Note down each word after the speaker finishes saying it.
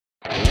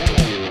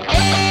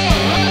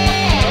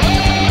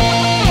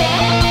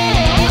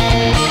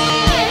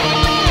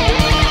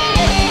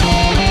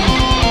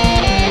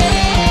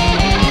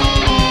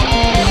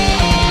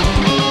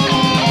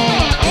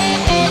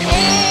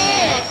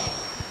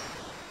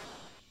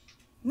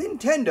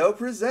Nintendo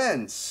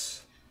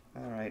presents.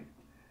 All right.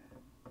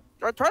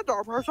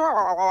 Nintendo presents.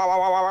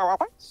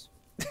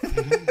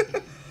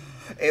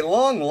 A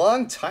long,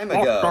 long time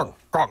ago.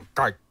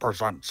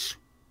 presents.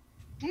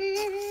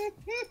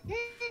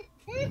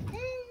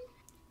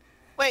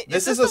 Wait,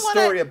 This is is a the one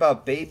story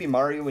about baby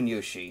Mario and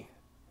Yoshi.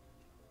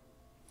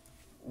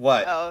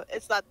 What? Oh,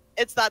 it's not.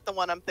 It's not the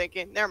one I'm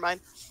thinking. Never mind.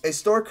 A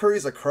stork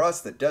hurries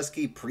across the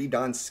dusky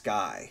pre-dawn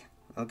sky.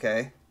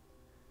 Okay.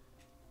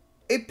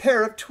 A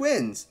pair of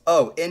twins.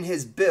 Oh, in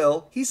his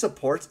bill, he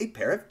supports a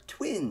pair of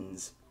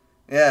twins.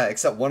 Yeah,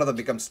 except one of them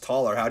becomes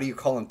taller. How do you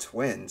call them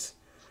twins?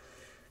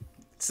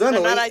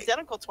 Suddenly, They're not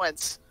identical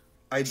twins.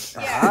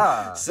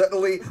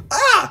 Suddenly,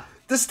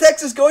 this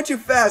text is going too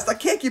fast. I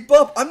can't keep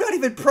up. I'm not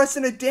even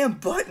pressing a damn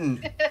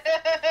button.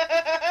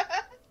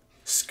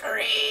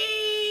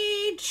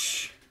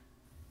 Screech!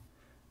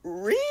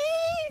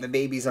 The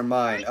babies are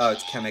mine. Oh,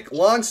 it's Chemic.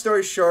 Long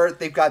story short,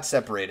 they've got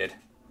separated.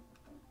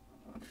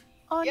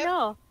 Oh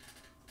no.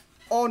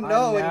 Oh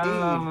no,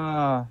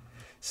 indeed.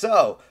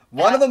 So,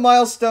 one of the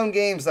milestone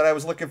games that I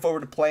was looking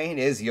forward to playing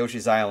is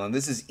Yoshi's Island.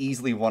 This is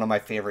easily one of my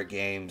favorite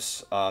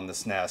games on the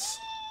SNES.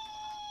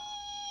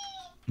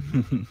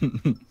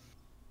 I'm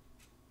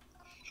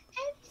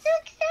so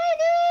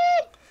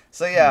excited!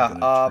 So yeah, I'm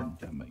gonna turn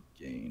down my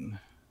gain.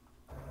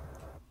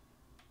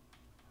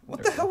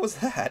 What the hell was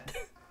that?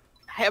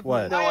 I have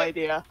What? no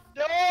idea.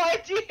 No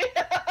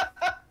idea!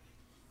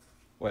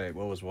 Wait,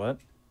 what was what?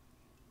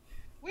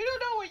 We don't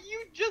know what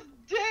you just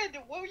did,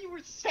 what you were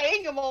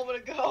saying a moment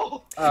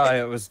ago.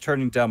 I was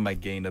turning down my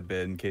gain a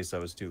bit in case I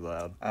was too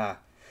loud.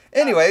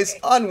 Anyways, Okay.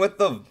 on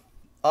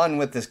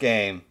with this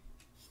game.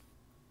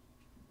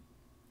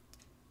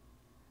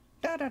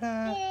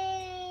 Da-da-da.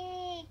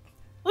 Yay!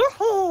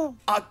 Oh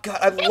god,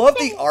 I love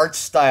the art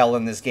style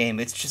in this game.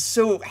 It's just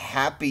so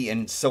happy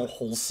and so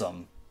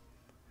wholesome.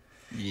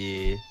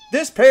 Yeah.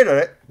 This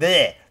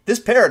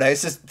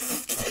paradise is...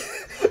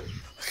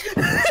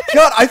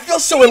 God, I feel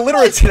so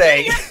illiterate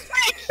today. Do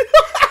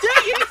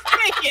you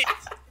think it?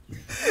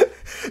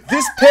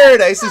 This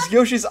paradise is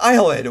Yoshi's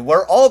Island,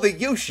 where all the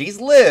Yoshis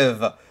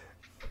live.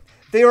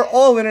 They are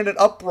all in an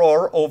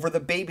uproar over the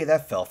baby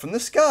that fell from the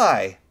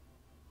sky.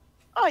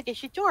 Oh,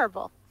 that's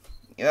adorable.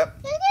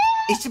 Yep.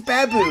 It's a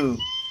babu.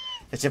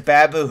 It's a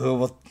babu who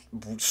will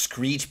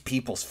screech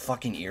people's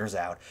fucking ears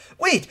out.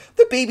 Wait,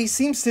 the baby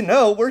seems to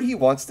know where he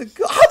wants to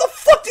go. How the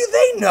fuck do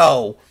they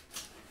know?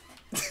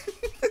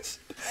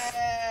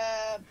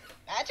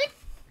 Magic?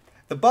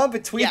 The bond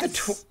between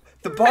Yes.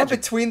 the bond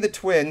between the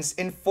twins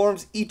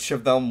informs each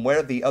of them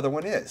where the other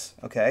one is.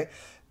 Okay,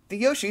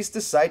 the Yoshis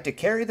decide to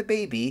carry the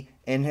baby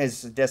in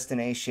his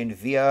destination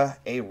via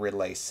a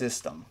relay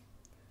system.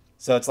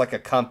 So it's like a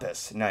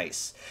compass.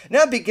 Nice.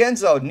 Now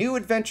begins a new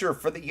adventure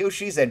for the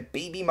Yoshis and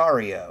Baby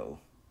Mario.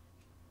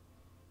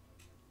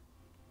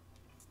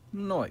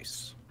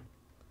 Nice.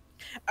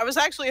 I was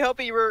actually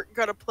hoping you were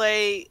gonna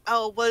play.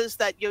 Oh, what is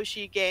that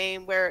Yoshi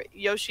game where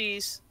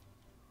Yoshi's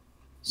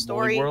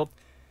story? Woolly World?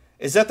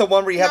 Is that the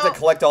one where you have to No.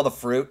 collect all the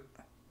fruit?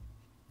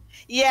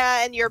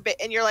 Yeah, and you're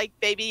like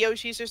baby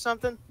Yoshis or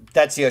something.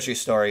 That's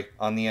Yoshi's Story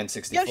on the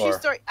N64. Yoshi's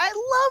story. I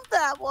love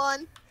that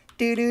one.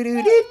 I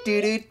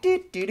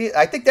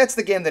think that's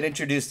the game that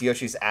introduced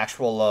Yoshi's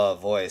actual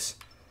voice.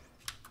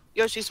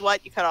 Yoshi's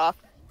what? You cut off.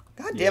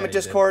 God damn Yeah, it, you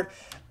Discord.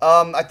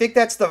 I think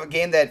that's the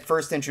game that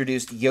first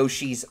introduced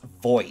Yoshi's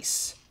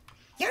voice.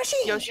 Yoshi!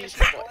 Yoshi's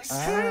voice.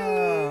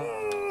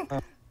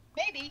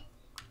 Maybe.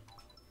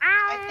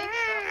 I think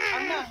so.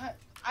 I'm not.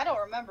 I don't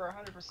remember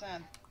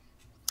 100%.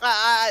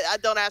 I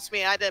don't ask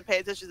me. I didn't pay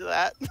attention to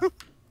that.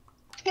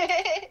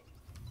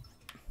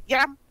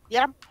 Yum,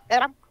 yum,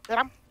 yum,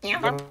 yum,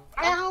 yum.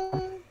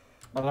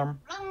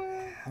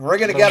 We're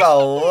gonna get a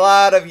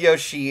lot of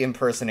Yoshi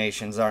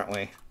impersonations, aren't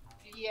we?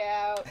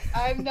 Yeah,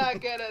 I'm not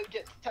gonna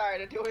get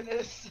tired of doing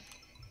this.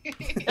 Yum,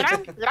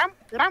 yum,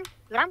 yum,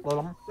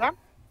 yum, yum, yum.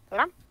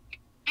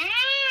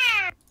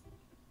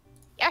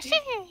 Yoshi.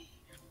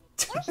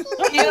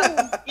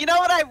 You know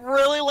what I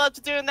really love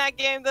to do in that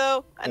game,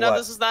 though? I know What?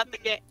 this is not the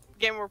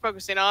game we're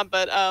focusing on,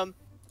 but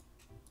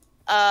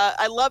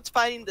I loved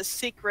finding the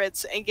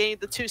secrets and getting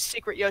the two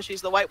secret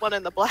Yoshis, the white one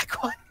and the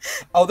black one.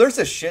 Oh, there's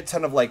a shit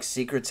ton of like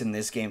secrets in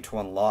this game to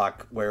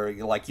unlock, where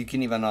you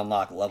can even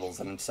unlock levels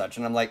and such.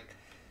 And I'm like,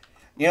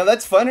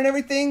 that's fun and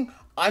everything.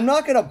 I'm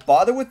not gonna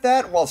bother with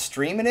that while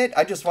streaming it.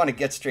 I just want to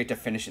get straight to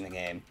finishing the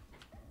game.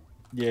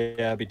 Yeah,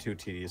 it'd be too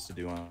tedious to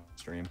do on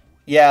stream.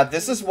 Yeah,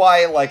 this is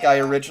why, like, I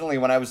originally,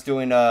 when I was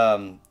doing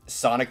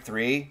Sonic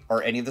 3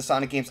 or any of the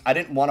Sonic games, I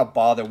didn't want to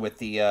bother with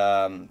the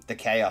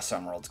Chaos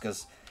Emeralds,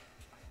 because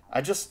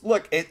I just,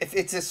 look, if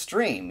it's a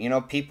stream,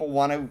 people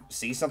want to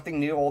see something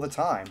new all the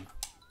time.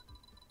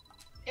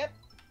 Yep.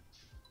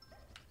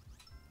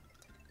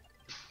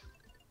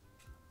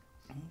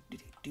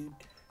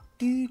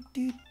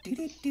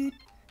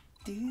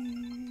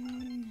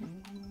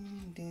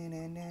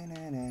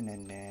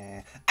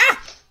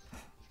 Ah!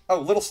 Oh,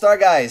 Little Star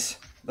Guys.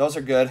 Those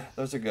are good.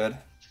 Those are good.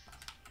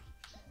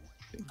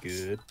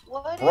 Good.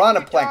 What if Piranha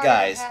your Plant daughter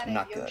guys, had a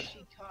not good.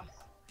 Yoshi costume?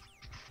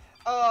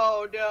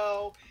 Oh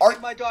no. Are-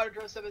 If my daughter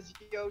dressed up as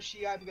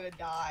Yoshi, I'm gonna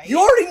die. You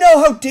already know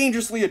how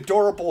dangerously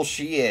adorable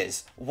she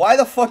is. Why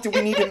the fuck do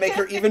we need to make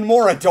her even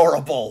more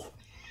adorable?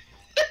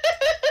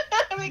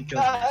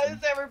 Because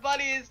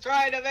everybody is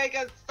trying to make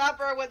us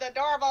suffer with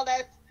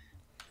adorableness.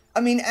 I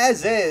mean,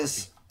 as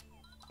is,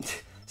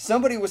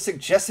 somebody was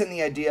suggesting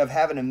the idea of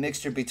having a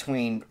mixture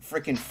between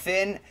frickin'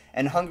 Finn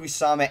and Hungry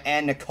Sama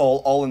and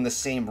Nicole all in the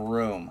same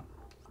room.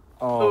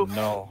 Oh, Oof.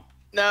 no.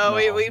 No,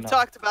 No, we've no.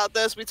 talked about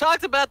this. We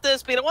talked about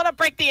this. We don't want to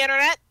break the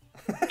internet.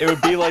 It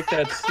would be like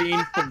that scene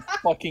from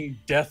fucking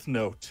Death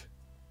Note.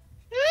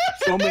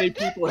 So many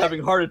people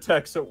having heart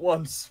attacks at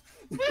once.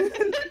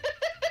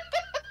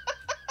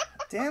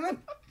 Damn it.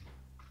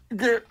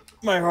 Get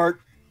my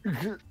heart.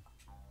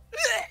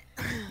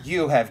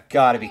 You have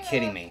got to be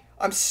kidding me.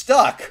 I'm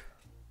stuck.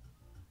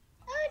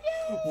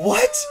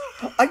 What?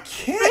 I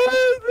can't.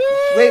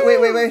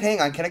 Wait.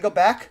 Hang on. Can I go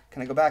back?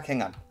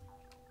 Hang on.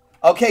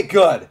 Okay,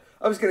 good.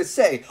 I was gonna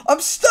say, I'm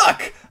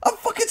stuck. I'm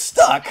fucking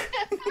stuck.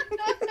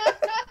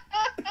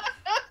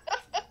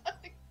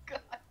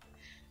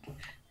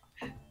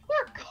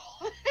 Poor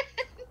Golden.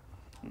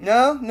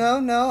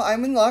 No.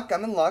 I'm in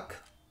luck.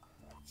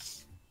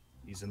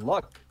 He's in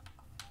luck.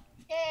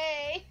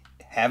 Yay.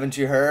 Haven't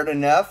you heard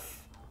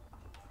enough?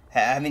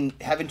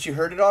 Haven't you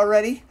heard it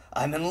already?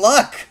 I'm in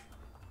luck.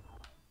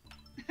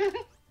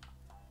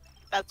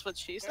 That's what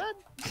she said.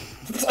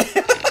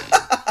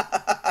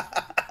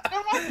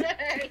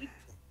 Hooray.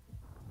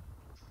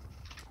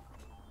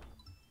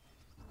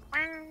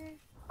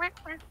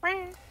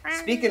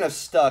 Speaking of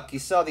stuck, you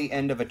saw the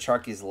end of a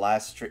Charky's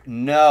last stream.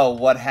 No,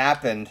 what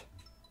happened?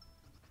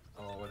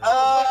 Oh,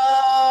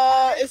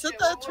 what Is it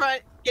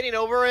the getting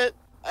over it?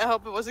 I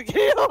hope it wasn't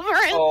getting over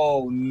it.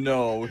 Oh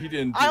no, he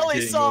didn't. I only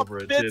getting saw over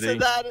it, bits did he? of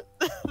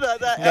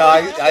that. No,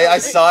 I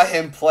saw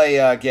him play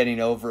Getting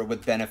Over It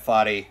with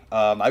Benefati.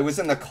 I was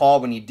in the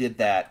call when he did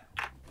that.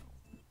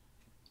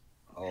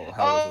 Oh,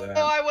 how was that?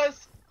 Oh, I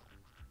was.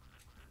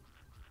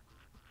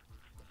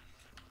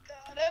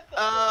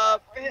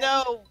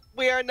 No,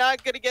 we are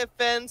not going to get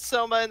Finn,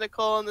 Soma, and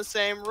Nicole in the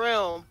same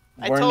room.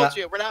 I We're told not-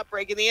 you, we're not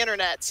breaking the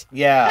internet.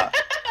 Yeah.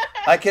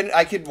 I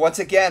could once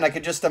again, I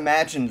could just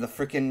imagine the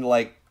freaking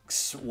like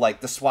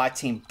the SWAT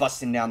team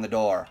busting down the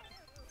door.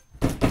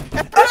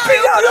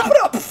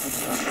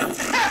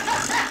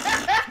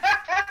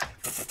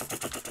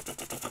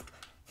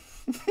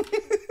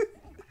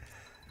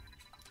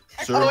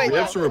 Sir, Oh, wait, we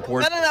have some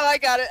reports. No, I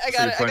got it. I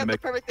got you're trying to the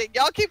make- perfect thing.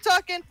 Y'all keep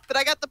talking, but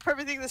I got the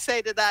perfect thing to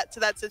say to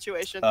that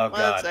situation. Oh, One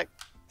God. sec.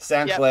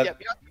 Sound Yep, clip. yep.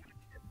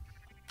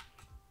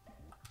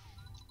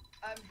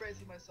 I'm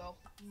bracing myself.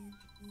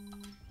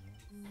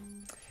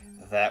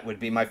 That would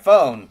be my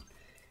phone.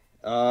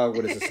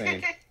 What is it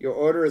saying? Your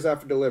order is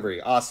after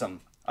delivery.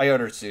 Awesome. I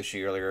ordered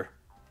sushi earlier.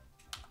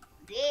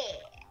 Yeah.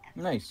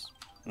 Nice.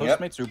 Yep.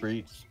 Postmates Uber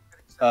Eats.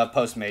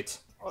 Postmates.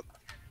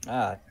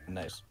 Ah,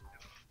 nice.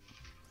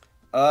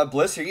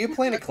 Bliss, are you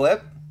playing a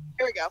clip?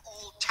 Here we go.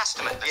 Old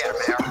Testament, yeah,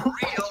 man.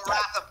 Real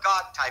wrath of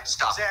God type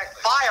stuff.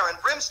 Exactly. Fire and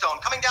brimstone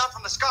coming down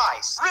from the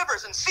skies.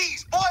 Rivers and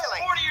seas boiling.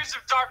 40 years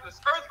of darkness,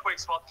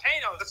 earthquakes,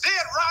 volcanoes. The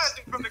dead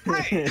rising from the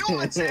grave.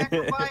 Human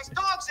sacrifice.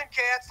 Dogs and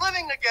cats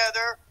living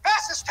together.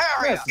 Mass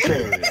hysteria.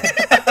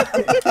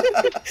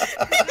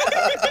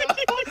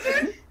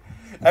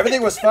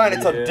 Everything was fine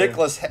until Yeah.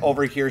 Dickless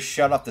over here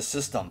shut off the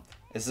system.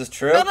 Is this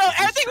true? No,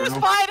 everything was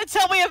fine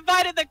until we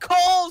invited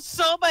Nicole,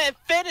 Soma, and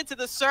Finn into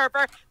the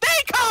server. They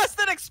caused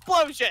an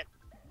explosion.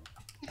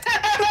 They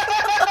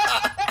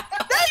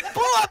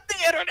blew up the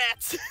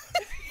internet.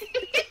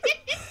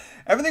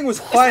 Everything was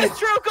fine. Is this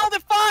true,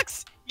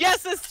 GoldenFox?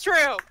 Yes, it's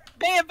true.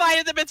 They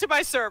invited them into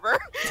my server.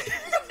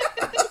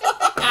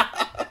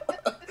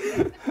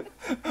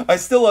 I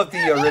still love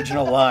the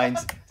original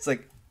lines. It's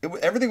like,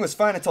 everything was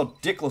fine until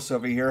Dickless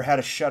over here had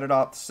to shut it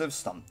off the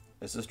system.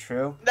 Is this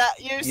true? That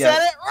you Yes.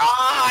 said it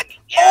wrong.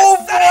 You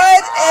Oh, said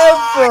it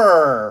wrong.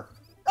 whatever!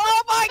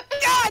 Oh my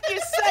God, you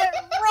said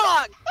it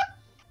wrong.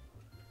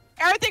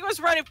 Everything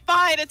was running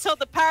fine until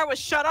the power was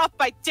shut off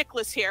by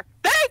Dickless here.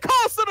 They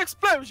caused an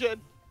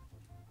explosion.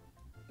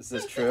 Is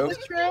this true? Is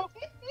it true?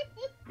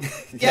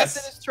 Yes,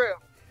 it is true.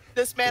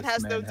 This man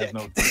has no dick.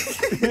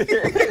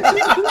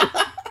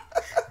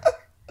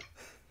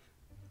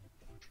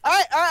 All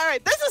right.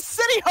 This is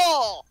City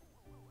Hall.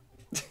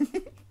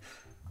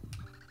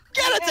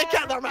 Get it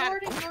together, man.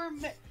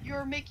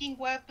 You're making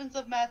weapons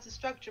of mass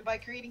destruction by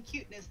creating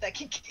cuteness that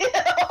can kill.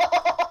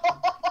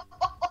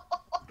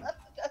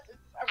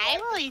 I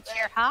will eat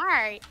your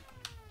heart.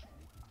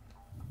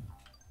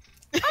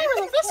 I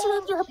will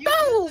eviscerate your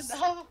Cuteness bones.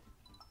 enough.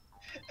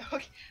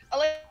 Okay, I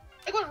like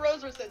what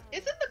Roser says.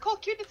 Isn't Nicole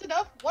cuteness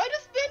enough? Why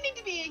does Ben need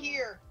to be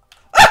here?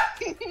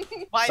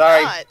 Why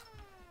Sorry. not?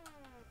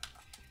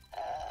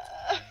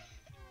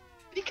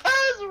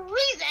 Because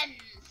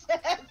reasons.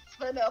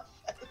 That's enough.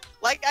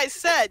 Like I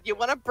said, you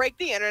want to break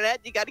the internet,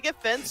 you got to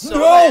get Finn, Soma,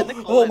 No! and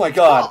Nicole. Oh in my the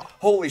god. call.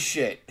 Holy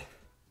shit.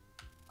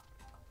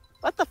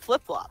 What the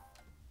flip flop?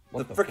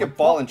 The freaking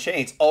ball and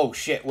chains. Oh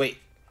shit, wait.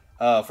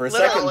 For a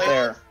second Literally.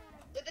 there.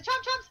 The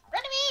chomp chomps,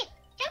 run to me!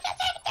 Chomp chomp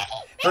chomp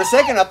chomp! For a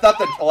second, I thought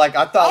that, like,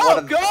 I thought one Oh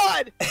of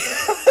God!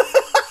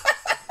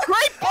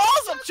 Great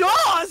balls of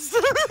Jaws!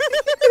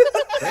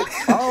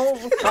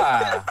 Oh,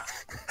 ah.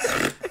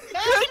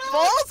 Great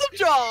balls of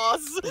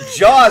Jaws!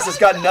 Jaws has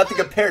got nothing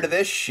compared to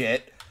this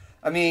shit.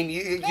 I mean,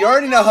 you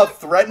already know how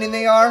threatening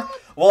they are.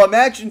 Well,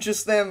 imagine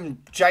just them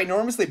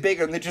ginormously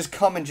bigger and they just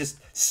come and just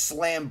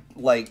slam,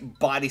 like,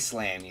 body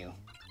slam you.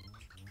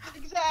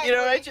 Exactly. You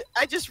know,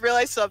 I just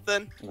realized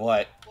something.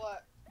 What?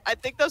 What? I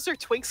think those are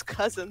Twink's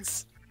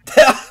cousins.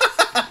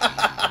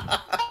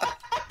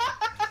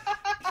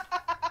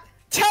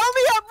 Tell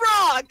me I'm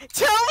wrong!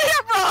 Tell me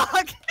I'm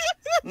wrong!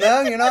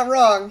 No, you're not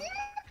wrong.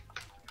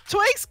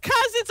 Twink's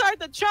cousins are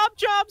the Chop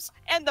Chops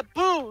and the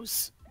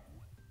Boos.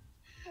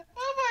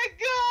 Oh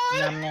my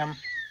god! Yum, yum.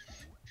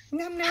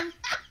 Nom nom.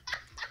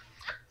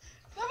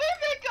 Somebody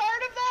make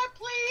art of that,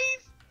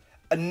 please!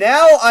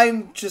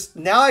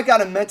 Now I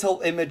got a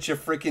mental image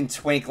of freaking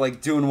Twink,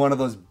 like, doing one of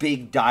those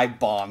big dive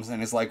bombs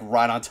and is, like,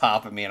 right on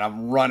top of me and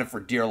I'm running for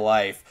dear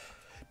life.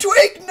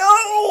 Twink,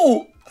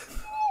 no!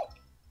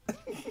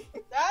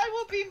 That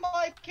would be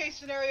my case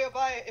scenario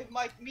if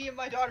me and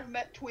my daughter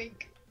met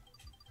Twink.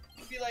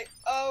 I'd be like,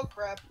 oh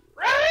crap.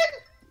 Run!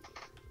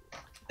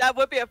 That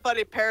would be a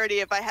funny parody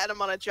if I had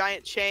him on a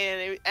giant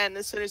chain and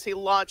as soon as he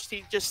launched,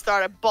 he just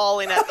started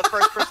bawling at the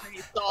first person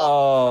he saw.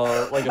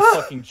 Oh, like a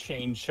fucking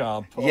chain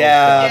chomp. Oh,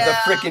 Yeah, Yeah. the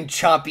freaking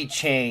chompy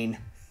chain.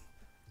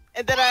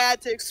 And then I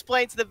had to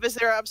explain to the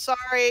visitor, I'm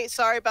sorry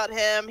about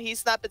him.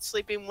 He's not been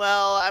sleeping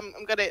well. I'm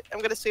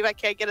gonna see if I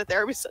can't get a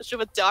therapy session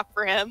with Doc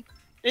for him. And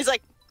he's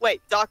like,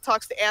 wait, Doc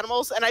talks to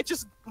animals? And I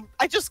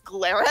just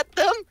glare at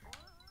them.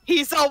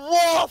 He's a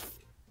wolf.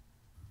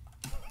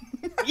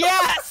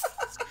 Yes.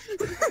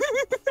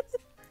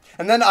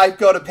 And then I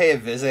go to pay a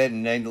visit,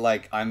 and then,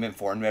 like, I'm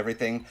informed of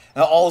everything.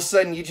 And all of a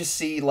sudden, you just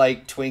see,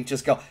 like, Twink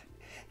just go,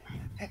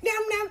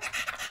 nom nom.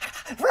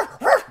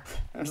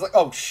 And it's like,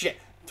 oh shit,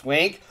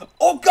 Twink.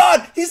 Oh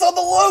god, he's on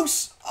the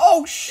loose.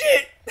 Oh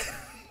shit.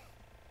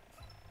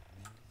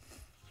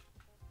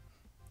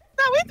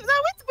 No,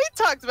 we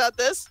talked about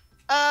this.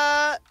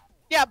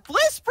 Yeah,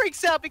 Bliss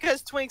freaks out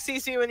because Twink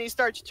sees you and he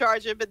starts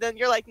charging, but then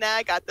you're like, nah,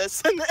 I got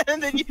this.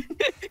 And then you,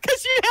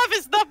 because you have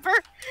his number.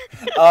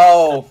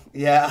 Oh,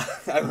 yeah,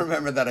 I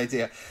remember that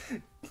idea.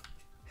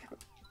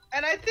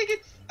 And I think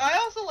I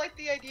also like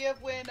the idea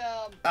of when,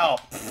 Oh.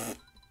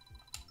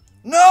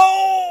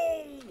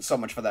 No! So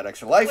much for that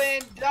extra life.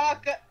 when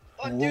Doc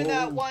do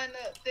that Whoa. one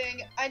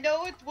thing. I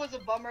know it was a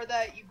bummer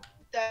that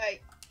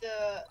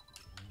the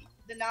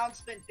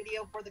announcement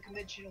video for the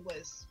convention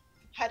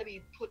had to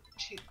be put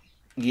to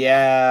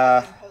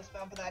Yeah.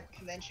 postponed for that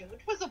convention,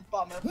 which was a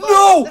bummer. But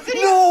No! the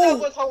video No!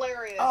 itself was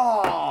hilarious.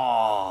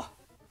 Aww.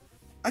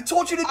 I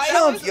told you to I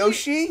jump, honestly-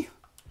 Yoshi.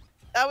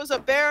 That was a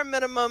bare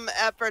minimum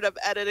effort of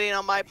editing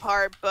on my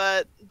part,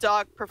 but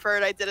Doc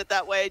preferred I did it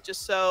that way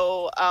just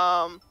so,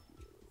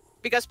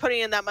 because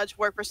putting in that much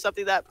work for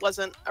something that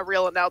wasn't a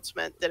real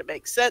announcement didn't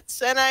make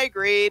sense, and I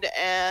agreed,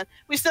 and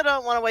we still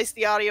don't want to waste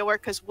the audio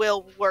work because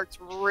Will worked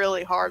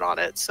really hard on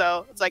it,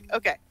 so it's like,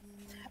 okay,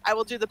 I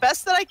will do the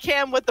best that I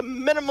can with the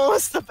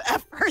minimalist of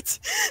effort.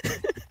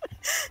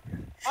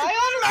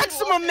 I honestly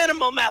Maximum loved it.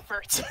 minimum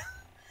effort.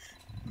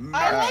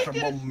 I liked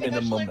it, Maximum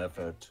minimum especially-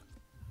 effort.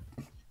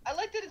 I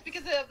liked it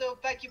because of the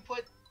fact you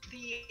put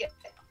the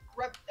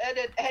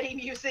Eddie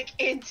music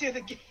into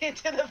the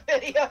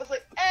video. I was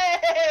like, hey,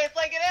 it's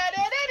like an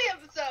Eddie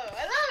episode.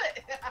 I love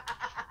it.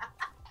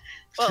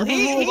 Well,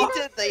 he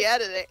did the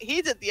editing.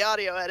 He did the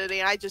audio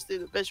editing. I just do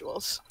the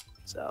visuals.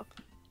 So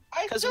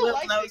I 'Cause still Will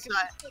like knows it.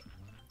 'Cause it's like,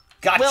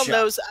 Gotcha. Will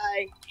knows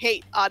I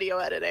hate audio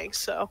editing.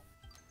 So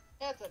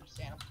that's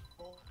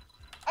understandable.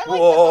 I like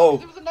Whoa.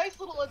 that. It was a nice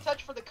little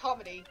touch for the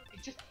comedy.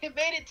 It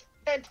made it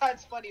 10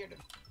 times funnier to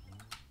me.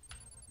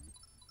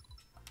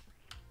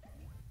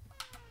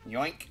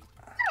 Yoink.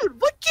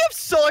 dude, what gives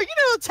Solar? You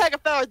don't attack a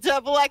fellow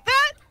devil like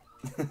that.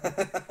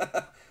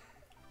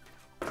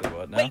 Say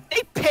what now? Wait,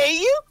 they pay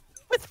you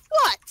with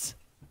what?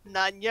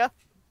 None ya.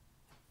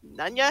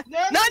 None ya.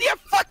 None- None of your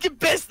fucking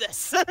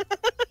business. I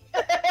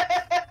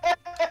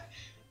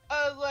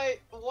was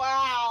like,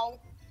 wow.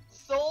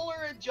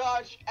 Solar and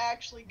Josh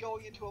actually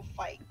going into a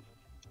fight.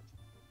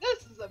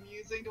 This is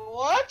amusing to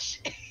watch.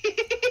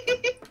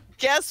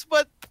 Guess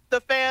what the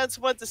fans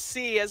want to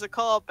see as a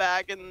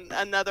callback in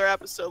another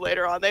episode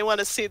later on? They want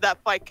to see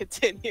that fight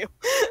continue.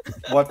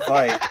 What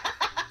fight?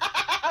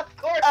 Of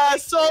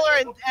course. Solar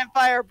and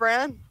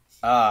Firebrand.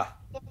 Ah.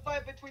 The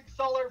fight between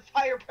Solar and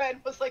Firebrand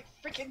was like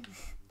freaking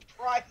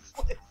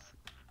priceless.